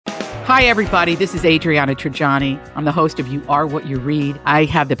Hi, everybody. This is Adriana Trajani. I'm the host of You Are What You Read. I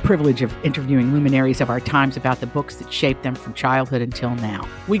have the privilege of interviewing luminaries of our times about the books that shaped them from childhood until now.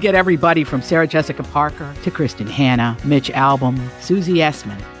 We get everybody from Sarah Jessica Parker to Kristen Hanna, Mitch Albom, Susie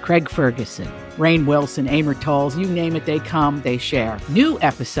Essman, Craig Ferguson, Rainn Wilson, Amor Tolls, you name it, they come, they share. New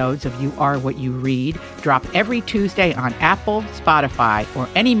episodes of You Are What You Read drop every Tuesday on Apple, Spotify, or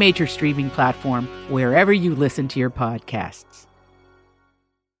any major streaming platform wherever you listen to your podcasts.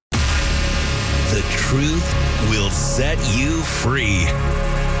 The truth will set you free.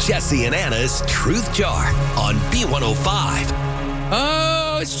 Jesse and Anna's Truth Jar on B105.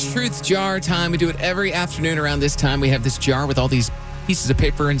 Oh, it's Truth Jar time. We do it every afternoon around this time. We have this jar with all these pieces of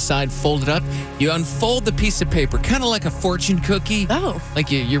paper inside folded up. You unfold the piece of paper, kind of like a fortune cookie. Oh.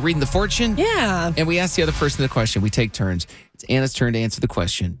 Like you're reading the fortune? Yeah. And we ask the other person the question. We take turns. It's Anna's turn to answer the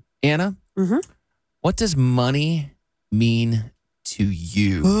question. Anna, what does money mean to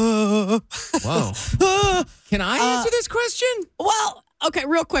you? Whoa. Can I answer this question? Well, okay,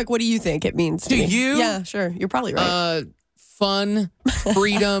 real quick, what do you think it means to me? you? Yeah, sure. You're probably right. Fun,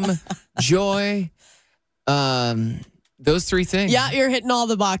 freedom, joy, those three things. Yeah, you're hitting all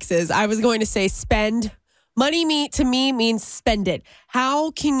the boxes. I was going to say spend. Money to me means spend it.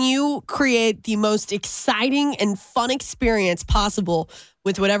 How can you create the most exciting and fun experience possible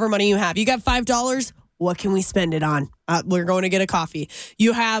with whatever money you have? You got $5? What can we spend it on? We're going to get a coffee.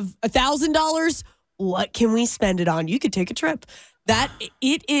 You have $1,000? What can we spend it on? You could take a trip.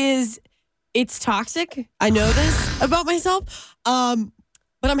 It's toxic. I know this about myself.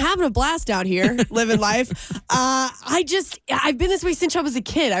 But I'm having a blast out here, living life. I've been this way since I was a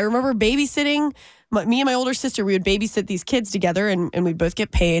kid. I remember babysitting. Me and my older sister, we would babysit these kids together, and we'd both get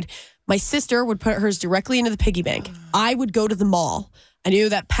paid. My sister would put hers directly into the piggy bank. I would go to the mall. I knew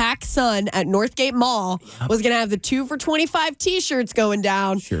that PacSun at Northgate Mall was going to have the 2 for $25 T-shirts going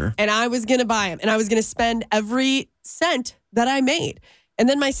down. Sure. And I was going to buy them. And I was going to spend every cent that I made. And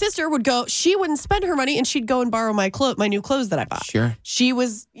then my sister would go, she wouldn't spend her money, and she'd go and borrow my new clothes that I bought. Sure. She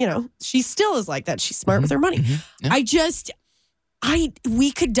was, she still is like that. She's smart with her money. Yeah.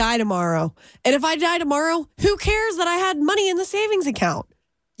 We could die tomorrow. And if I die tomorrow, who cares that I had money in the savings account?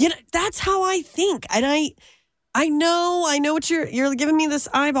 That's how I think. And I know what you're giving me this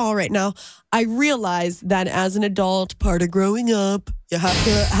eyeball right now. I realize that as an adult, part of growing up, you have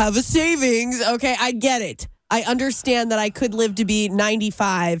to have a savings. Okay, I get it. I understand that I could live to be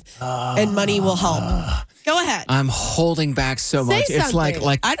 95 and money will help. Go ahead. I'm holding back so much. Say It's like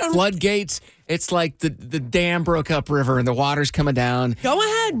something. I don't- floodgates. It's like the dam broke up river and the water's coming down. Go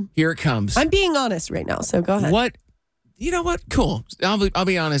ahead. Here it comes. I'm being honest right now, so go ahead. What? You know what? Cool. I'll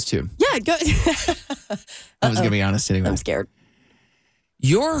be honest too. Yeah, go. I was going to be honest anyway. I'm scared.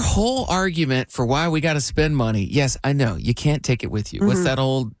 Your whole argument for why we got to spend money. Yes, I know. You can't take it with you. What's that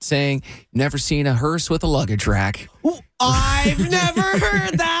old saying? Never seen a hearse with a luggage rack. I've never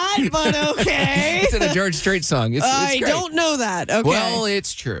heard that, but okay. It's in a George Strait song. It's I great. don't know that. Okay. Well,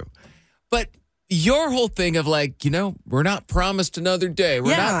 it's true. But your whole thing of we're not promised another day.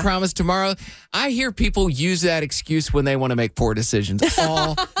 We're not promised tomorrow. I hear people use that excuse when they want to make poor decisions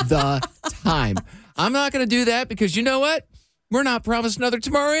all the time. I'm not going to do that because you know what? We're not promised another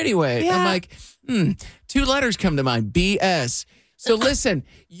tomorrow anyway. Yeah. I'm like, 2 letters come to mind, BS. So listen,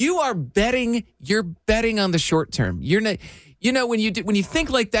 you're betting on the short term. You're not, when you think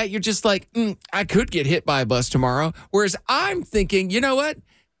like that, you're just like, I could get hit by a bus tomorrow. Whereas I'm thinking, you know what?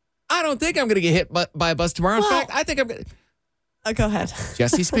 I don't think I'm going to get hit by a bus tomorrow. In fact, I think I'm going to. Go ahead.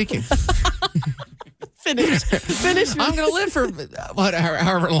 Jesse speaking. Finish. I'm going to live for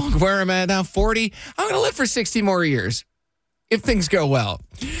however long, where am I now, 40? I'm going to live for 60 more years if things go well.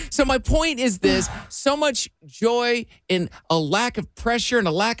 So my point is this, so much joy and a lack of pressure and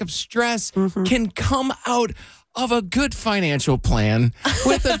a lack of stress can come out of a good financial plan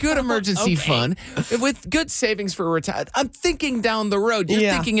with a good emergency fund, with good savings for retirement. I'm thinking down the road.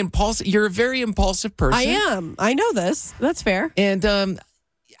 You're thinking impulsive. You're a very impulsive person. I am. I know this. That's fair. And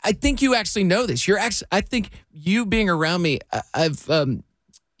I think you actually know this. I think you being around me, I've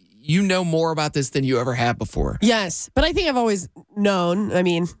you know more about this than you ever have before. Yes, but I think I've always known. I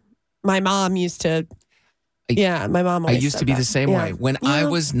mean, my mom used to. My mom. I used to be the same way. When I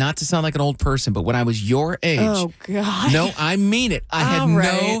was, not to sound like an old person, but when I was your age. Oh God. No, I mean it. I had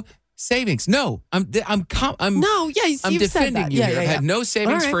no savings. No, I'm defending you here. I had no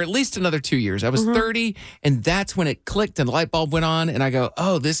savings for at least another 2 years. I was 30, and that's when it clicked and the light bulb went on, and I go,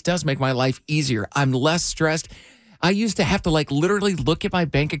 oh, this does make my life easier. I'm less stressed. I used to have to literally look at my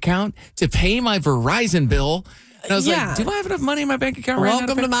bank account to pay my Verizon bill. And I was like, do I have enough money in my bank account right now?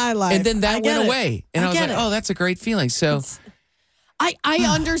 Welcome to my life. And then that went away. And I was like, oh, that's a great feeling. So I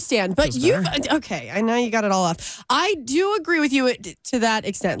understand, but Feels okay, I know you got it all off. I do agree with you to that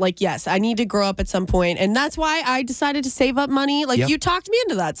extent. Like, yes, I need to grow up at some point, and that's why I decided to save up money. Like, Yep. you talked me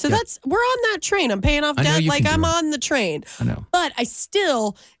into that. So we're on that train. I'm paying off I know debt you like can I'm do it. on the train. I know. But I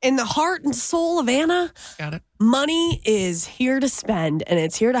still, in the heart and soul of Anna, Got it. money is here to spend and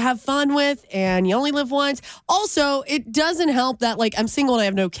it's here to have fun with, and you only live once. Also, it doesn't help that like I'm single and I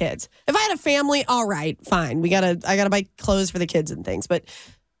have no kids. If I had a family, all right, fine. I gotta buy clothes for the kids and things, but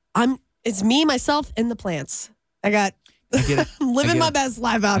it's me, myself, and the plants. I get it. I'm living my best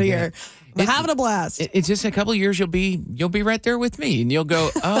life out here. I'm having a blast. It's just a couple of years you'll be right there with me, and you'll go,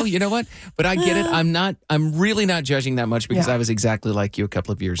 oh, you know what? But I get it. I'm really not judging that much because I was exactly like you a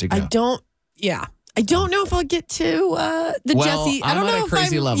couple of years ago. I don't know if I'll get to the Jesse. I don't know at a if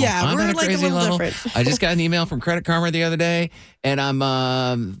crazy I'm, level. Yeah, I'm we're at a like crazy a little level. different. I just got an email from Credit Karma the other day, and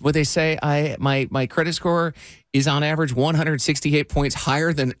I'm what they say. My credit score is on average 168 points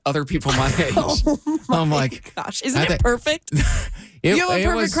higher than other people my age. I'm like, gosh, isn't it perfect? You have a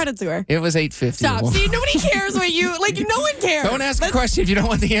perfect credit score. It was 850. Stop. See, nobody cares what you like. No one cares. Don't ask a question if you don't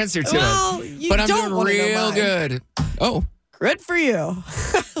want the answer to well, it. You but I'm don't doing wanna know real mine. good. Oh. Good for you. All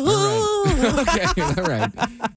right. Okay. All right.